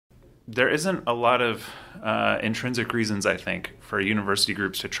There isn't a lot of intrinsic reasons, I think, for university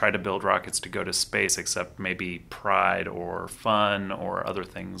groups to try to build rockets to go to space, except maybe pride or fun or other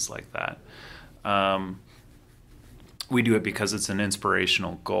things like that. We do it because it's an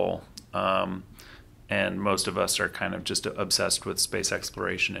inspirational goal. And most of us are kind of just obsessed with space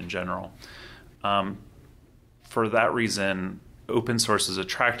exploration in general. For that reason, open source is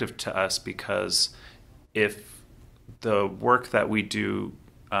attractive to us because if the work that we do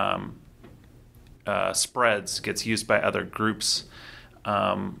spreads, gets used by other groups,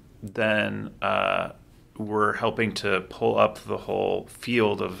 then we're helping to pull up the whole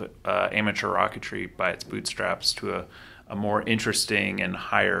field of amateur rocketry by its bootstraps to a more interesting and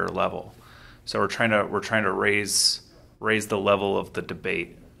higher level. So we're trying to raise the level of the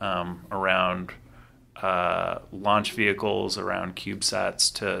debate around launch vehicles, around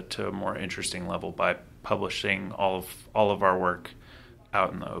CubeSats to a more interesting level by publishing all of our work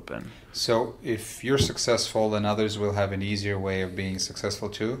out in the open. So if you're successful, then others will have an easier way of being successful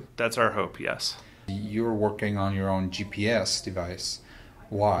too? That's our hope, yes. You're working on your own GPS device.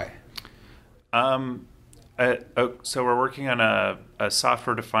 Why? So we're working on a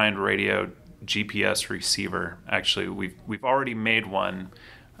software-defined radio GPS receiver. Actually, we've already made one,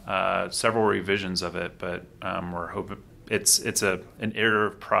 several revisions of it, but we're hoping it's an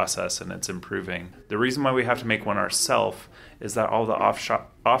iterative process and it's improving. The reason why we have to make one ourselves is that all the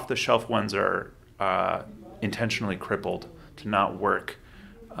off-the-shelf ones are intentionally crippled to not work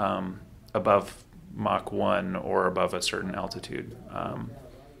above Mach 1 or above a certain altitude.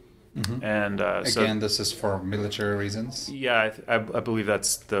 And again, this is for military reasons? Yeah, I believe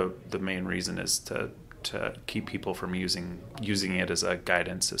that's the main reason, is to keep people from using it as a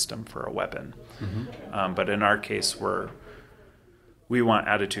guidance system for a weapon. But in our case, we want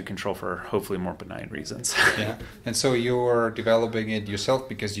attitude control for hopefully more benign reasons. Yeah, and so you're developing it yourself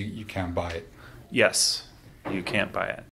because you can't buy it? Yes, you can't buy it.